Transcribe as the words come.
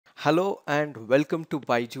Hello and welcome to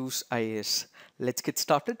BYJU'S IAS. Let's get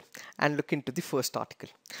started and look into the first article.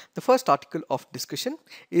 The first article of discussion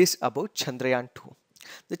is about Chandrayaan 2.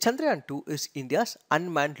 The Chandrayaan 2 is India's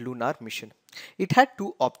unmanned lunar mission. It had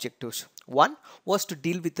two objectives. One was to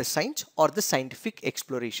deal with the science or the scientific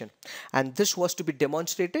exploration, and this was to be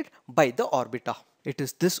demonstrated by the orbiter. It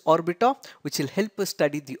is this orbiter which will help us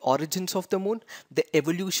study the origins of the moon, the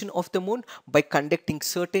evolution of the moon by conducting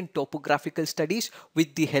certain topographical studies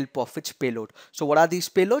with the help of its payload. So what are these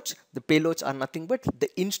payloads? The payloads are nothing but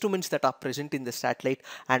the instruments that are present in the satellite,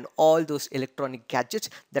 and all those electronic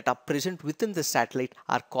gadgets that are present within the satellite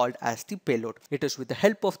are called as the payload. It is with the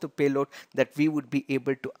help of the payload that we would be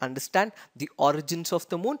able to understand the origins of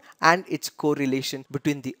the moon and its correlation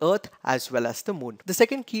between the Earth as well as the moon. The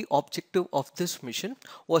second key objective of this mission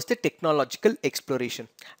was the technological exploration,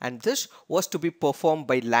 and this was to be performed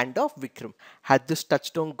by lander Vikram. Had this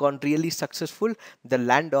touchdown gone really successful, the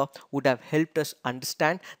lander would have helped us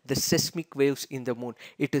understand the seismic waves in the moon.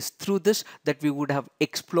 It is through this that we would have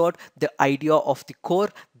explored the idea of the core,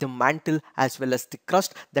 the mantle as well as the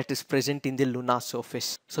crust that is present in the lunar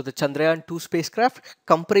surface. So the Chandrayaan 2 spacecraft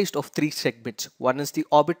comprised of three segments. One is the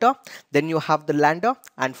orbiter, then you have the lander,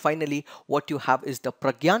 and finally what you have is the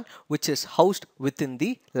Pragyan, which is housed within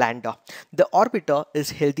the lander. The orbiter is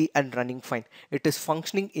healthy and running fine. It is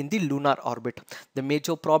functioning in the lunar orbit. The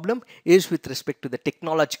major problem is with respect to the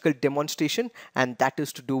technological demonstration, and that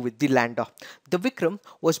is to do with the lander. The Vikram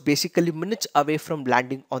was basically minutes away from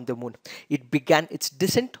landing on the moon. It began its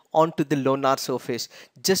descent onto the lunar surface.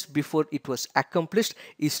 Just before it was accomplished,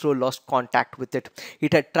 ISRO lost contact with it.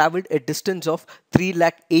 It had traveled a distance of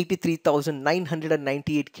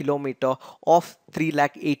 3,83,998 km of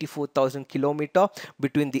 3,84,000 km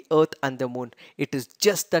between the Earth and the moon. It is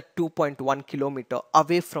just that 2.1 km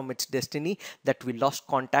away from its destiny that we lost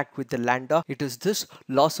contact with the lander. It is this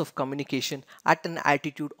loss of communication at an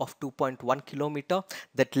altitude of 2.1 km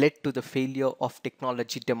that led to the failure of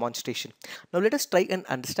technology demonstration. Now let us try and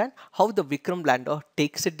understand how the Vikram lander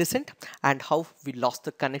takes a descent and how we lost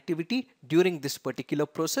the connectivity during this particular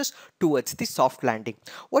process towards the soft landing.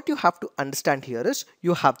 What you have to understand here is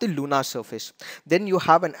you have the lunar surface. Then you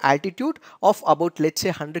have an altitude of about, let's say,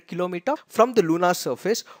 100 km from the lunar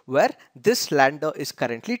surface where this lander is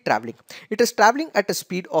currently traveling. It is traveling at a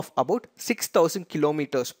speed of about 6,000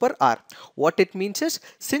 km per hour. What it means is,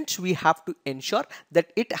 since we have to ensure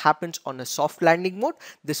that it happens on a soft landing mode,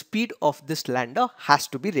 the speed of this lander has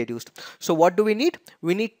to be reduced. So what do we need?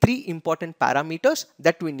 We need three important parameters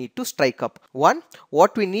that we need to strike up. One,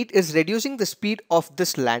 what we need is reducing the speed of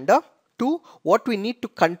this lander. Two, what we need to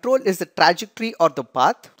control is the trajectory or the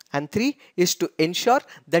path. And three is to ensure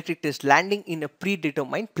that it is landing in a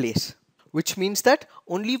predetermined place. Which means that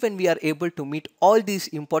only when we are able to meet all these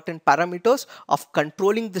important parameters of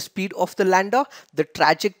controlling the speed of the lander, the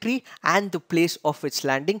trajectory and the place of its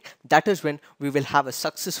landing, that is when we will have a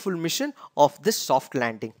successful mission of this soft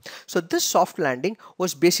landing. So this soft landing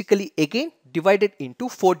was basically again divided into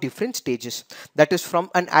four different stages. That is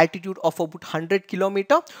from an altitude of about 100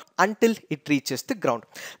 km until it reaches the ground.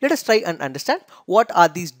 Let us try and understand what are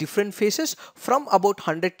these different phases from about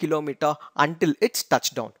 100 km until its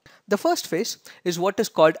touchdown. The first phase is what is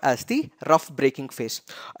called as the rough braking phase.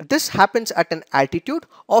 This happens at an altitude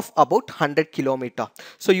of about 100 km.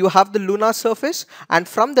 So you have the lunar surface, and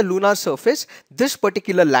from the lunar surface, this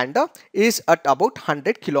particular lander is at about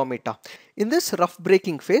 100 km. In this rough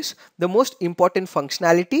braking phase, the most important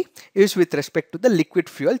functionality is with respect to the liquid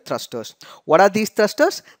fuel thrusters. What are these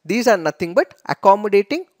thrusters? These are nothing but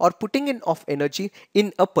accommodating or putting in of energy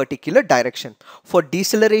in a particular direction. For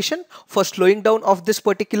deceleration, for slowing down of this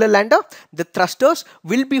particular lander, the thrusters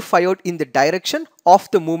will be fired in the direction of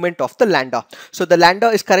the movement of the lander. So the lander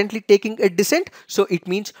is currently taking a descent, so it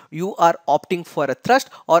means you are opting for a thrust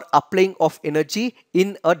or applying of energy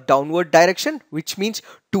in a downward direction, which means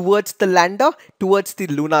towards the lander, towards the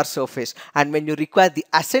lunar surface. And when you require the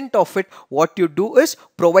ascent of it, what you do is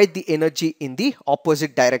provide the energy in the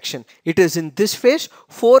opposite direction. It is in this phase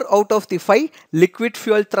 4 out of the 5 liquid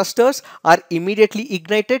fuel thrusters are immediately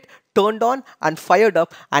ignited, turned on and fired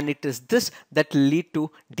up, and it is this that lead to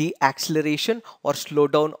deacceleration or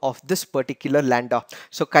slowdown of this particular lander.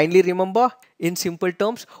 So kindly remember, in simple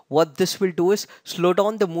terms, what this will do is slow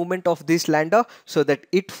down the movement of this lander so that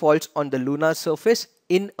it falls on the lunar surface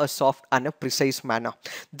in a soft and a precise manner.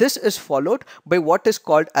 This is followed by what is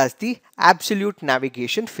called as the absolute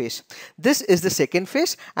navigation phase. This is the second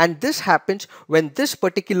phase, and this happens when this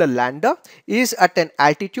particular lander is at an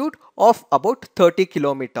altitude of about 30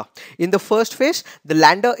 kilometer. In the first phase, the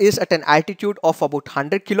lander is at an altitude of about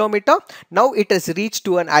 100 kilometer. Now it has reached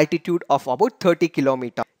to an altitude of about 30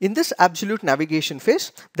 kilometer. In this absolute navigation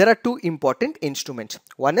phase, there are two important instruments.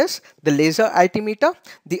 One is the laser altimeter,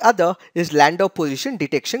 the other is lander position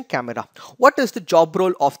detection camera. What is the job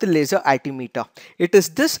role of the laser altimeter? It is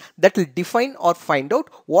this that will define or find out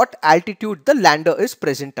what altitude the lander is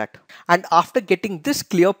present at. And after getting this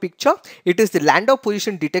clear picture, it is the lander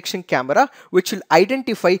position detection camera which will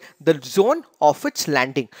identify the zone of its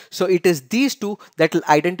landing. So it is these two that will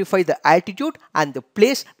identify the altitude and the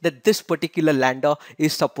place that this particular lander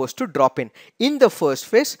is supposed to drop in. In the first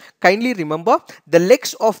phase, kindly remember the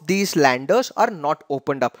legs of these landers are not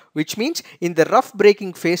opened up, which means in the rough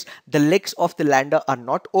braking phase, the legs of the lander are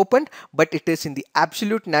not opened, but it is in the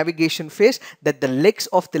absolute navigation phase that the legs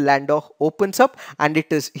of the lander opens up, and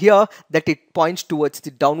it is here that it points towards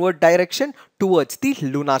the downward direction towards the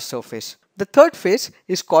lunar surface. The third phase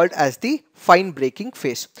is called as the fine braking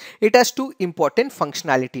phase. It has two important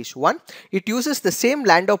functionalities. One, it uses the same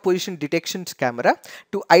lander position detection camera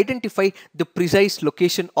to identify the precise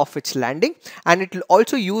location of its landing, and it will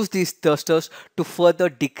also use these thrusters to further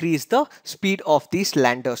decrease the speed of these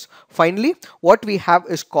landers. Finally, what we have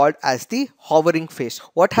is called as the hovering phase.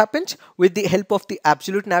 What happens with the help of the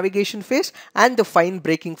absolute navigation phase and the fine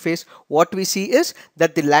braking phase? What we see is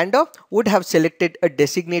that the lander would have selected a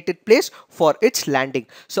designated place for its landing.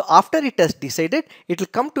 So after it has decided, it will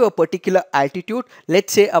come to a particular altitude,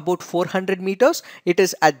 let's say about 400 meters. It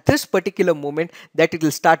is at this particular moment that it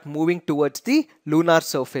will start moving towards the lunar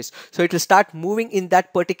surface. So it will start moving in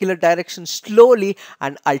that particular direction slowly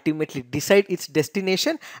and ultimately decide its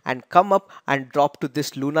destination and come up and drop to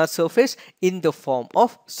this lunar surface in the form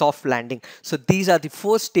of soft landing. So these are the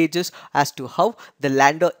four stages as to how the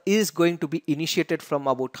lander is going to be initiated from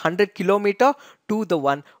about 100 kilometer to the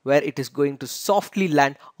one where it is going to softly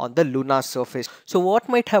land on the lunar surface. So what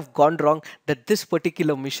might have gone wrong that this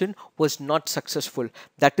particular mission was not successful?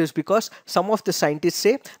 That is because some of the scientists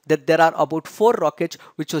say that there are about 4 rockets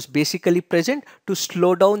which was basically present to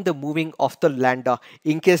slow down the moving of the lander.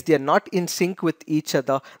 In case they are not in sync with each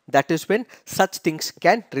other, that is when such things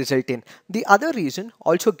can result in. The other reason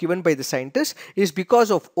also given by the scientists is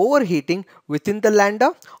because of overheating within the lander,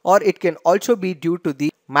 or it can also be due to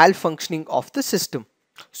the malfunctioning of the system.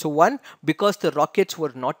 So one, because the rockets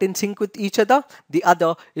were not in sync with each other. The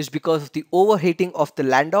other is because of the overheating of the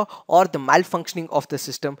lander or the malfunctioning of the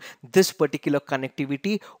system. This particular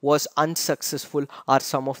connectivity was unsuccessful are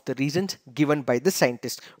some of the reasons given by the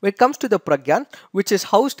scientists. When it comes to the Pragyan, which is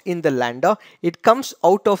housed in the lander, it comes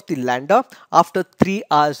out of the lander after 3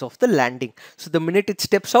 hours of the landing. So the minute it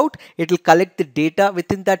steps out, it will collect the data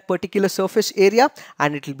within that particular surface area,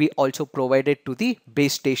 and it will be also provided to the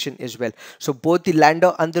base station as well. So both the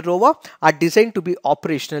lander and the rover are designed to be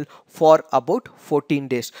operational for about 14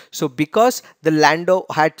 days. So because the lander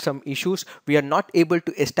had some issues, we are not able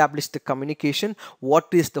to establish the communication. What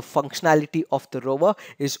is the functionality of the rover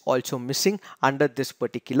is also missing under this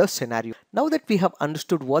particular scenario. Now that we have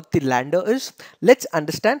understood what the lander is, let's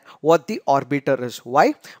understand what the orbiter is.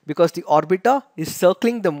 Why? Because the orbiter is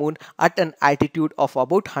circling the moon at an altitude of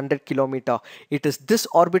about 100 kilometer. It is this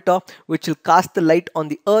orbiter which will cast the light on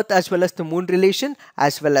the Earth as well as the moon relation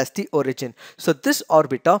as well as the origin. So this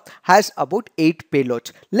orbiter has about 8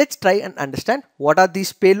 payloads. Let's try and understand what are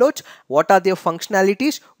these payloads, what are their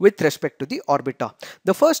functionalities with respect to the orbiter.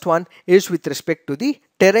 The first one is with respect to the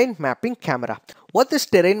terrain mapping camera. What this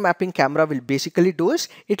terrain mapping camera will basically do is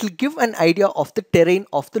it will give an idea of the terrain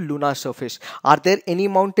of the lunar surface. Are there any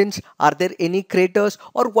mountains? Are there any craters?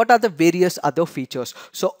 Or what are the various other features?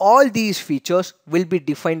 So all these features will be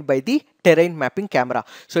defined by the terrain mapping camera.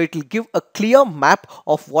 So it will give a clear map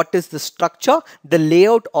of what is the structure, the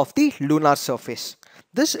layout of the lunar surface.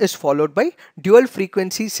 This is followed by dual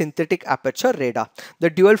frequency synthetic aperture radar. The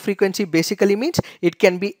dual frequency basically means it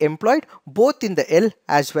can be employed both in the L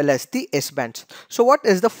as well as the S bands. So what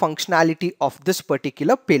is the functionality of this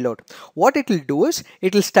particular payload? What it will do is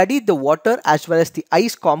it will study the water as well as the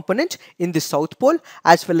ice components in the South Pole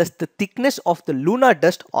as well as the thickness of the lunar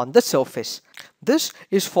dust on the surface. This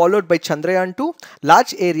is followed by Chandrayaan-2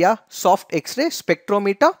 large area soft X-ray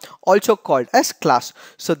spectrometer, also called as CLASS.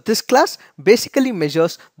 So this class basically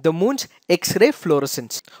measures the moon's X-ray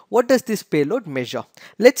fluorescence. What does this payload measure?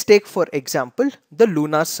 Let's take for example the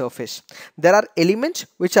lunar surface. There are elements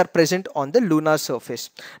which are present on the lunar surface.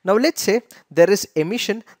 Now let's say there is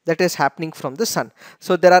emission that is happening from the sun.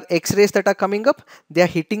 So there are X-rays that are coming up, they are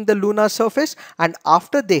hitting the lunar surface, and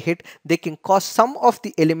after they hit, they can cause some of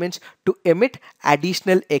the elements to emit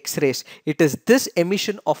additional X-rays. It is this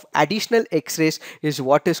emission of additional X-rays is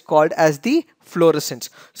what is called as the fluorescence.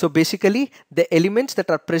 So basically the elements that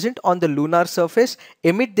are present on the lunar surface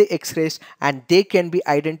emit the X-rays, and they can be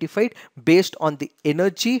identified based on the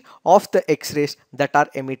energy of the X-rays that are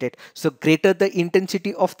emitted. So greater the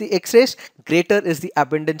intensity of the X-rays, greater is the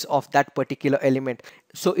abundance of that particular element.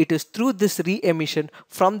 So it is through this re-emission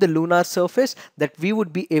from the lunar surface that we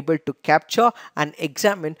would be able to capture and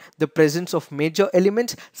examine the presence of major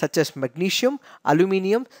elements such as magnesium,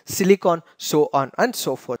 aluminium, silicon, so on and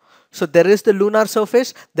so forth. So there is the lunar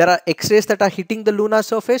surface, there are X-rays that are hitting the lunar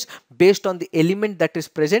surface. Based on the element that is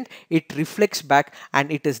present, it reflects back,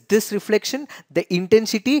 and it is this reflection, the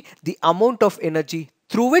intensity, the amount of energy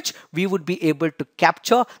through which we would be able to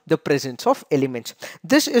capture the presence of elements.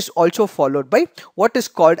 This is also followed by what is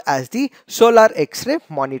called as the solar X-ray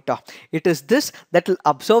monitor. It is this that will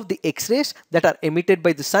observe the X-rays that are emitted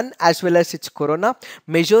by the sun as well as its corona,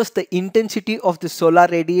 measures the intensity of the solar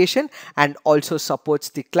radiation, and also supports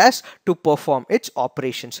the class to perform its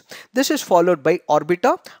operations. This is followed by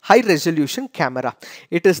orbiter high resolution camera.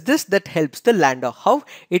 It is this that helps the lander. How?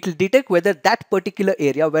 It will detect whether that particular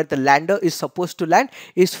area where the lander is supposed to land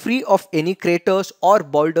is free of any craters or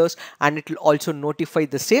boulders, and it will also notify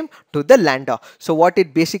the same to the lander. So what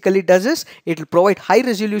it basically does is it will provide high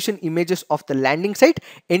resolution images of the landing site,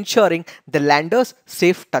 ensuring the lander's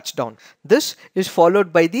safe touchdown. This is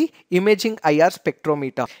followed by the imaging IR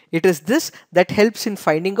spectrometer. It is this that helps in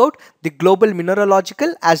finding out the global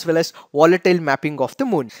mineralogical as well as volatile mapping of the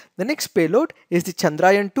moon. The next payload is the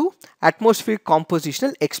Chandrayaan-2 Atmospheric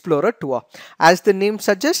Compositional Explorer Tour. As the name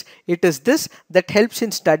suggests, it is this that helps in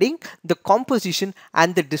studying the composition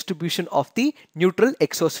and the distribution of the neutral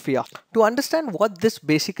exosphere. To understand what this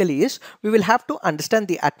basically is, we will have to understand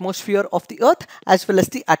the atmosphere of the Earth as well as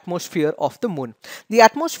the atmosphere of the moon. The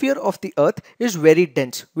atmosphere of the Earth is very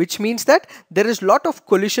dense, which means that there is a lot of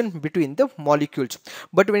collision between the molecules.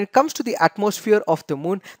 But when it comes to the atmosphere of the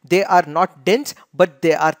moon, they are not dense but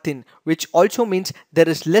they are thin, which also means there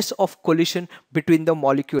is less of collision between the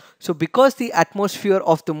molecules. So because the atmosphere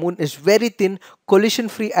of the moon is very thin,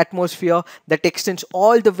 collision-free atmosphere that extends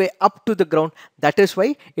all the way up to the ground, that is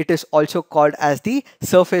why it is also called as the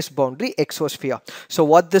surface boundary exosphere. So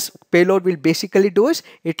what this payload will basically do is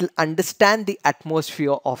it will understand the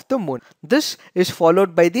atmosphere of the moon. This is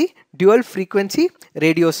followed by the dual frequency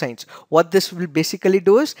radio science. What this will basically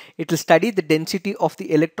do is it will study the density of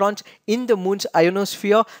the electrons in the moon's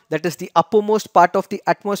ionosphere, that is the uppermost part of the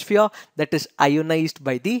atmosphere that is ionized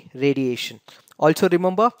by the radiation. Also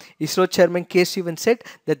remember, ISRO Chairman K. Sivan said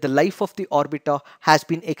that the life of the orbiter has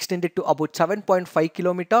been extended to about 7.5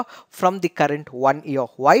 kilometers from the current 1 year.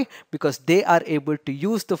 Why? Because they are able to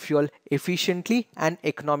use the fuel efficiently and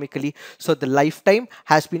economically. So the lifetime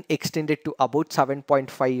has been extended to about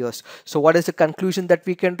 7.5 years. So what is the conclusion that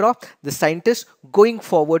we can draw? The scientists going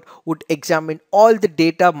forward would examine all the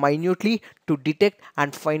data minutely to detect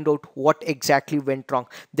and find out what exactly went wrong.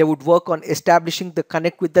 They would work on establishing the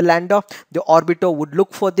connect with the lander. The orbiter would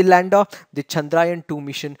look for the lander. The Chandrayaan-2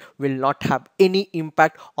 mission will not have any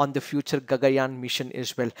impact on the future Gaganyaan mission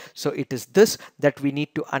as well. So it is this that we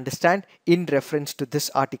need to understand in reference to this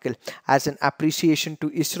article as an appreciation to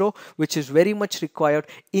ISRO, which is very much required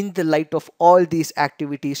in the light of all these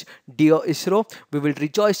activities. Dear ISRO, we will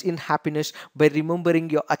rejoice in happiness by remembering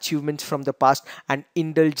your achievements from the past and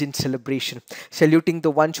indulge in celebration. Saluting the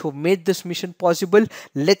ones who made this mission possible,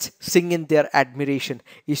 let's sing in their admiration.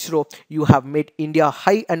 ISRO, you have made India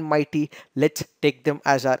high and mighty. Let's take them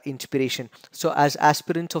as our inspiration. So as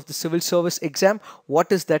aspirants of the civil service exam,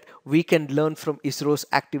 what is that we can learn from ISRO's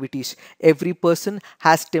activities? Every person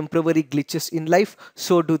has temporary glitches in life,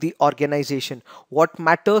 so do the organization. What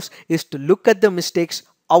matters is to look at the mistakes,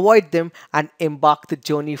 avoid them, and embark the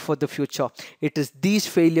journey for the future. It is these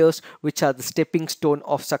failures which are the stepping stone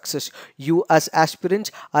of success. You as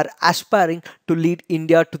aspirants are aspiring to lead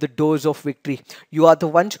India to the doors of victory. You are the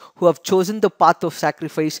ones who have chosen the path of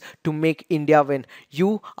sacrifice to make India win.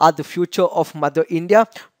 You are the future of Mother India,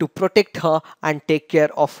 to protect her and take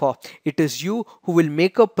care of her. It is you who will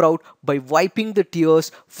make her proud by wiping the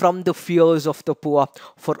tears from the fears of the poor.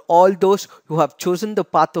 For all those who have chosen the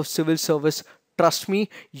path of civil service, trust me,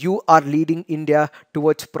 you are leading India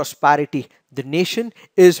towards prosperity. The nation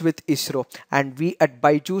is with ISRO, and we at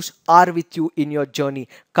BYJU'S are with you in your journey.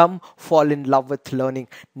 Come fall in love with learning.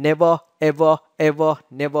 Never, ever, ever,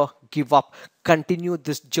 never give up. Continue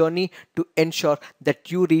this journey to ensure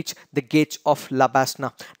that you reach the gates of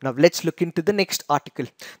Labasna. Now let's look into the next article.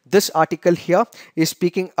 This article here is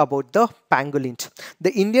speaking about the pangolins.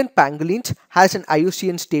 The Indian pangolins has an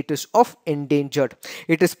IUCN status of endangered.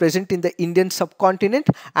 It is present in the Indian subcontinent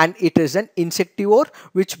and it is an insectivore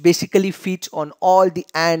which basically feeds on all the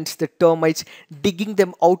ants, the termites, digging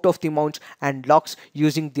them out of the mounds and logs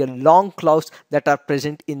using their long claws that are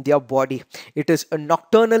present in their body. It is a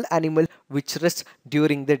nocturnal animal which rests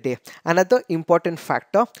during the day. Another important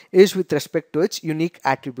factor is with respect to its unique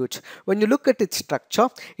attributes. When you look at its structure,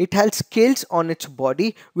 it has scales on its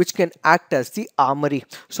body which can act as the armory.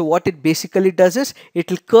 So what it basically does is it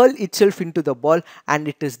will curl itself into the ball, and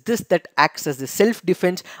it is this that acts as the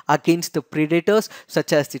self-defense against the predators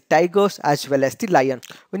such as the tigers as well as the lion.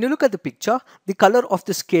 When you look at the picture, the color of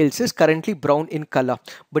the scales is currently brown in color,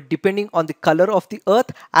 but depending on the color of the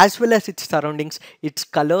earth as well as its surroundings, its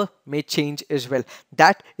color may change as well.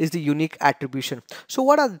 That is the unique attribution. So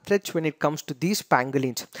what are the threats when it comes to these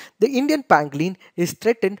pangolins? The Indian pangolin is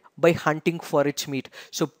threatened by hunting for its meat.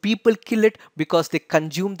 So people kill it because they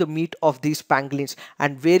consume the meat of these pangolins,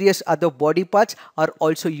 and various other body parts are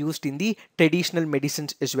also used in the traditional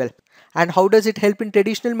medicines as well. And how does it help in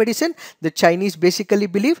traditional medicine? The Chinese basically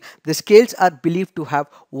believe the scales are believed to have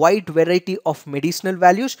wide variety of medicinal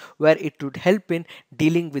values where it would help in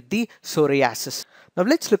dealing with the psoriasis. Now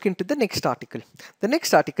let's look into the next article. The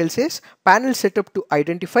next article says panel set up to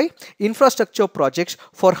identify infrastructure projects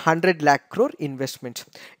for 100 lakh crore investments.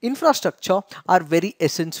 Infrastructure are very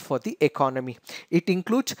essence for the economy. It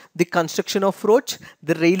includes the construction of roads,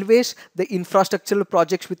 the railways, the infrastructural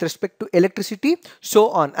projects with respect to electricity, so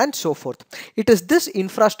on and so forth. It is this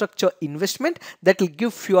infrastructure investment that will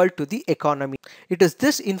give fuel to the economy. It is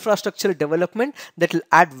this infrastructural development that will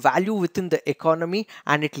add value within the economy,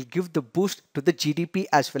 and it will give the boost to the GDP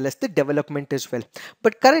as well as the development as well.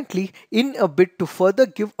 But currently, in a bid to further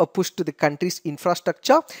give a push to the country's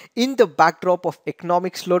infrastructure in the backdrop of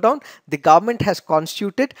economic slowdown, the government has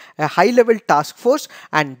constituted a high-level task force,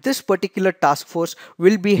 and this particular task force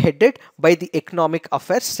will be headed by the Economic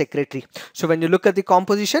Affairs Secretary. So when you look at the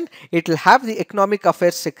composition, it will have the Economic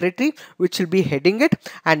Affairs Secretary which will be heading it,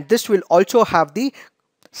 and this will also have the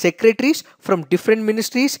secretaries from different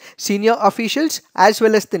ministries, senior officials as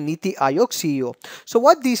well as the Niti Aayog CEO. So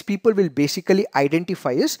what these people will basically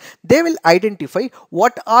identify is they will identify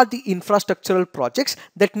what are the infrastructural projects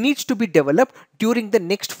that needs to be developed during the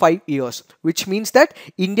next 5 years, which means that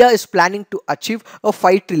India is planning to achieve a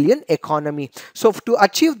 5 trillion economy. So to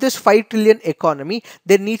achieve this 5 trillion economy,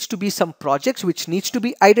 there needs to be some projects which needs to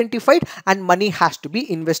be identified and money has to be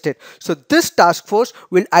invested. So this task force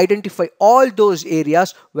will identify all those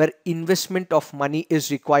areas where investment of money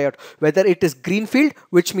is required, whether it is greenfield,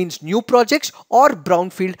 which means new projects, or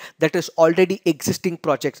brownfield, that is already existing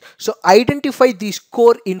projects. So identify these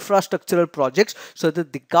core infrastructural projects so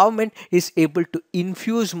that the government is able to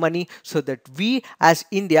infuse money so that we as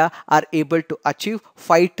India are able to achieve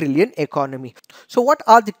 5 trillion economy. So what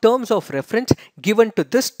are the terms of reference given to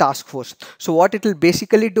this task force? So what it will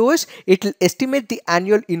basically do is it will estimate the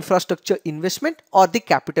annual infrastructure investment or the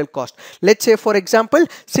capital cost. Let's say for example,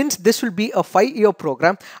 since this will be a 5-year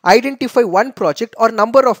program, identify one project or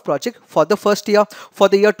number of projects for the first year, for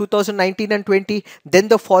the year 2019 and 20, then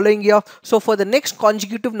the following year. So for the next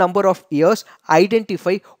consecutive number of years,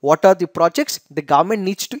 identify what are the projects the government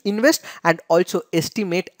needs to invest and also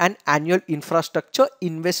estimate an annual infrastructure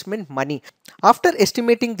investment money. After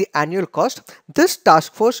estimating the annual cost, this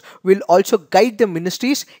task force will also guide the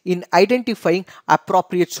ministries in identifying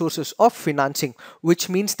appropriate sources of financing, which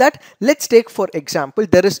means that let's take for example,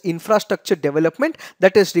 there is infrastructure development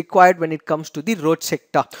that is required when it comes to the road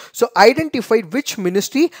sector. So identify which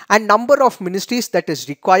ministry and number of ministries that is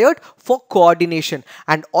required for coordination,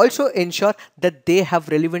 and also ensure that they have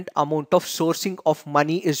relevant amount of sourcing of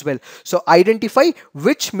money as well. So identify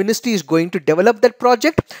which ministry is going to develop that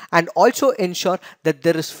project and also ensure that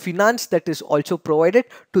there is finance that is also provided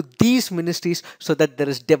to these ministries so that there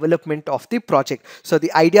is development of the project. So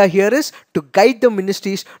the idea here is to guide the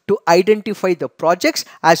ministries to identify the projects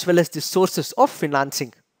as well as the sources of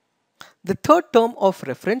financing. The third term of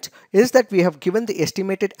reference is that we have given the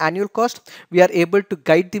estimated annual cost. We are able to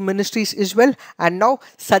guide the ministries as well and now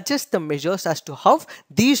suggest the measures as to how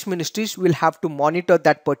these ministries will have to monitor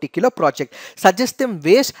that particular project. Suggest them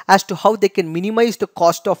ways as to how they can minimize the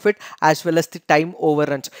cost of it as well as the time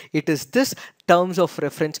overruns. It is this terms of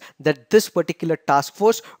reference that this particular task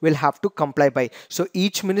force will have to comply by. So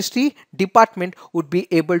each ministry department would be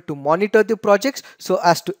able to monitor the projects so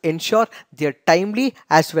as to ensure their timely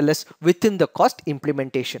as well as within the cost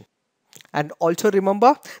implementation. And also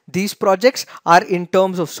remember, these projects are in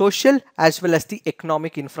terms of social as well as the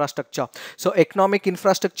economic infrastructure. So economic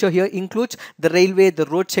infrastructure here includes the railway, the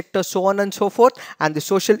road sector, so on and so forth. And the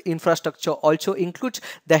social infrastructure also includes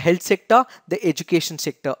the health sector, the education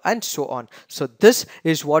sector, and so on. So this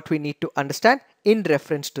is what we need to understand in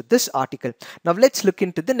reference to this article. Now let's look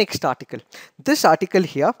into the next article. This article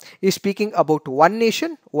here is speaking about one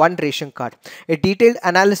nation, one ration card. A detailed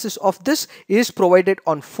analysis of this is provided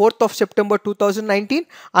on 4th of September 2019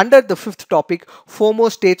 under the 5th topic, 4 more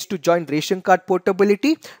states to join ration card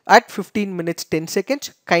portability at 15 minutes 10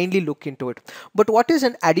 seconds. Kindly look into it. But what is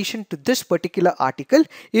an addition to this particular article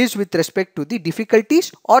is with respect to the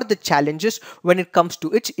difficulties or the challenges when it comes to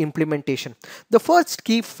its implementation. The first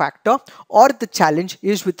key factor or the challenge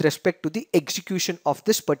is with respect to the execution of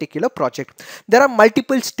this particular project. There are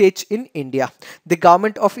multiple states in India. The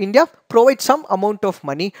government of India provides some amount of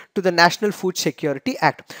money to the National Food Security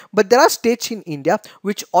Act, but there are states in India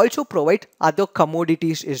which also provide other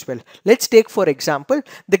commodities as well. Let's take for example,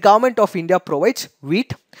 the government of India provides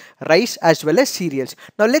wheat, rice as well as cereals.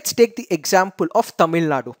 Now let's take the example of Tamil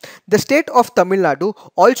Nadu. The state of Tamil Nadu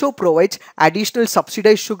also provides additional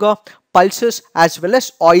subsidized sugar, pulses as well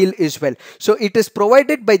as oil as well. So it is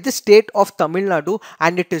provided by the state of Tamil Nadu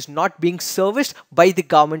and it is not being serviced by the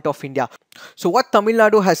government of India. So what Tamil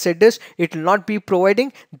Nadu has said is it will not be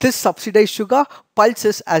providing this subsidized sugar,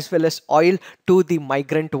 pulses as well as oil to the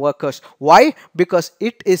migrant workers. Why? Because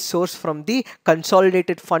it is sourced from the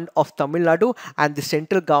consolidated fund of Tamil Nadu and the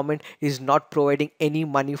central government is not providing any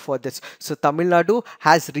money for this. So Tamil Nadu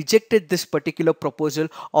has rejected this particular proposal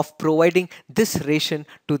of providing this ration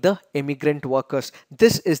to the immigrant workers.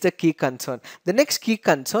 This is the key concern. The next key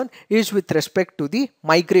concern is with respect to the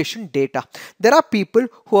migration data. There are people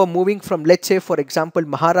who are moving from, let's say for example,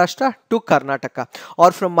 Maharashtra to Karnataka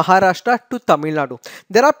or from Maharashtra to Tamil Nadu.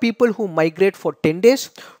 There are people who migrate for 10 days,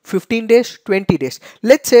 15 days, 20 days.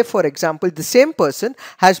 Let's say for example, the same person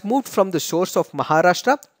has moved from the source of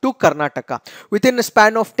Maharashtra to Karnataka. Within a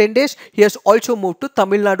span of 10 days, he has also moved to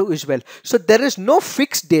Tamil Nadu as well. So there is no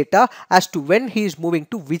fixed data as to when he is moving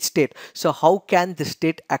to which state. So how can the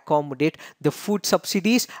state accommodate the food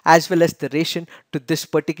subsidies as well as the ration to this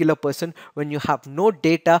particular person when you have no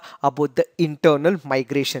data about the internal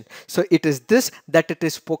migration? So it is this that it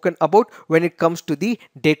is spoken about when it comes to the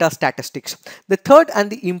data statistics. The third and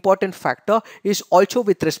the important factor is also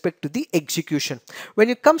with respect to the execution. When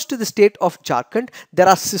it comes to the state of Jharkhand, there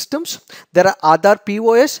are systems, there are Aadhaar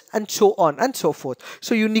POS and so on and so forth.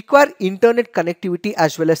 So you require internet connectivity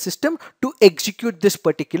as well as system to execute this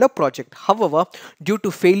particular project. However, due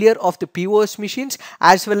to failure of the POS machines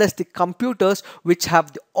as well as the computers which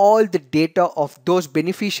have all the data of those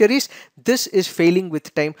beneficiaries, this is failing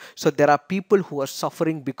with time. So there are people who are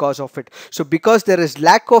suffering because of it. So because there is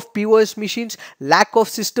lack of POS machines, lack of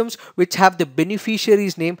systems which have the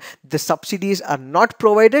beneficiaries name, the subsidies are not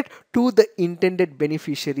provided to the intended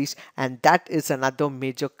beneficiaries, and that is another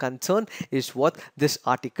major concern is what this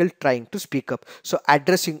article trying to speak up. So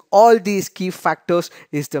addressing all these key factors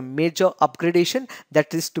is the major upgradation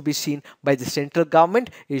that is to be seen by the central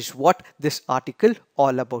government is what this article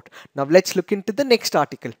all about. Now let's look into the next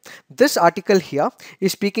article. This article here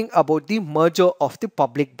is speaking about the merger of the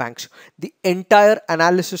public banks. The entire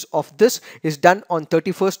analysis of this is done on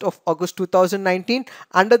 31st of August 2019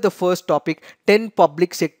 under the first topic, 10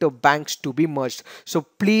 public sector banks to be merged. So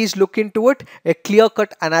please look into it. A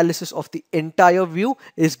clear-cut analysis of the entire view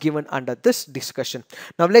is given under this discussion.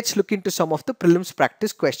 Now let's look into some of the prelims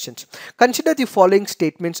practice questions. Consider the following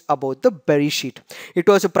statements about the Bereshit. It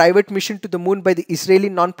was a private mission to the moon by the Israeli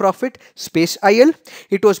non-profit Space IL.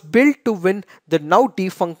 It was built to win the now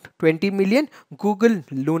defunct 20 million Google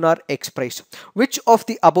Lunar X Prize. Which of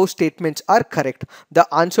the above statements are correct? The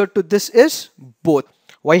answer to this is both.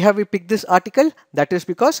 Why have we picked this article? That is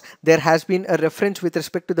because there has been a reference with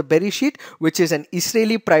respect to the Bereshit, which is an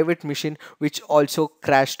Israeli private mission which also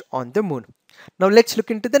crashed on the moon. Now let's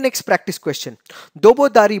look into the next practice question.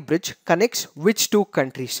 Dobodari Bridge connects which two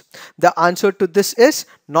countries? The answer to this is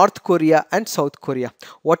North Korea and South Korea.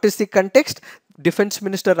 What is the context? Defense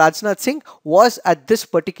Minister Rajnath Singh was at this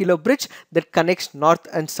particular bridge that connects North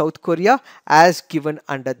and South Korea as given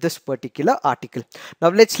under this particular article. Now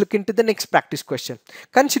let's look into the next practice question.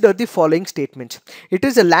 Consider the following statements. It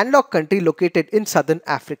is a landlocked country located in southern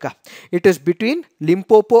Africa. It is between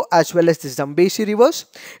Limpopo as well as the Zambezi rivers.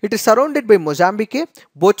 It is surrounded by Mozambique,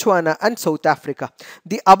 Botswana and South Africa.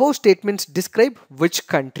 The above statements describe which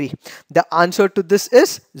country? The answer to this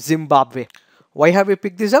is Zimbabwe. Why have we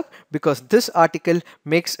picked this up? Because this article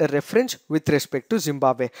makes a reference with respect to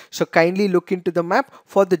Zimbabwe. So kindly look into the map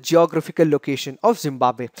for the geographical location of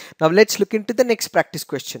Zimbabwe. Now let's look into the next practice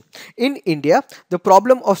question. In India, the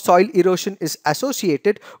problem of soil erosion is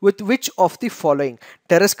associated with which of the following?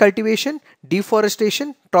 Terrace cultivation,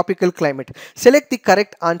 deforestation, tropical climate. Select the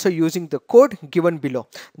correct answer using the code given below.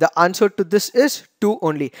 The answer to this is 2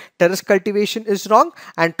 only. Terrace cultivation is wrong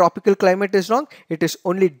and tropical climate is wrong. It is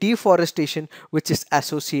only deforestation which is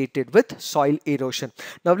associated with soil erosion.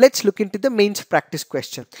 Now let's look into the mains practice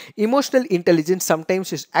question. Emotional intelligence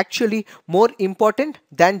sometimes is actually more important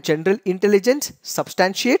than general intelligence.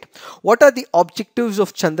 Substantiate. What are the objectives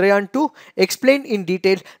of Chandrayaan-2? Explain in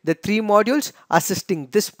detail the 3 modules assisting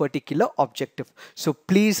this particular objective. So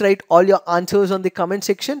please write all your answers on the comment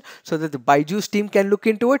section so that the BYJU'S team can look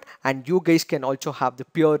into it and you guys can also have the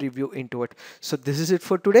peer review into it. So this is it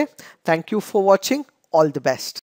for today. Thank you for watching. All the best.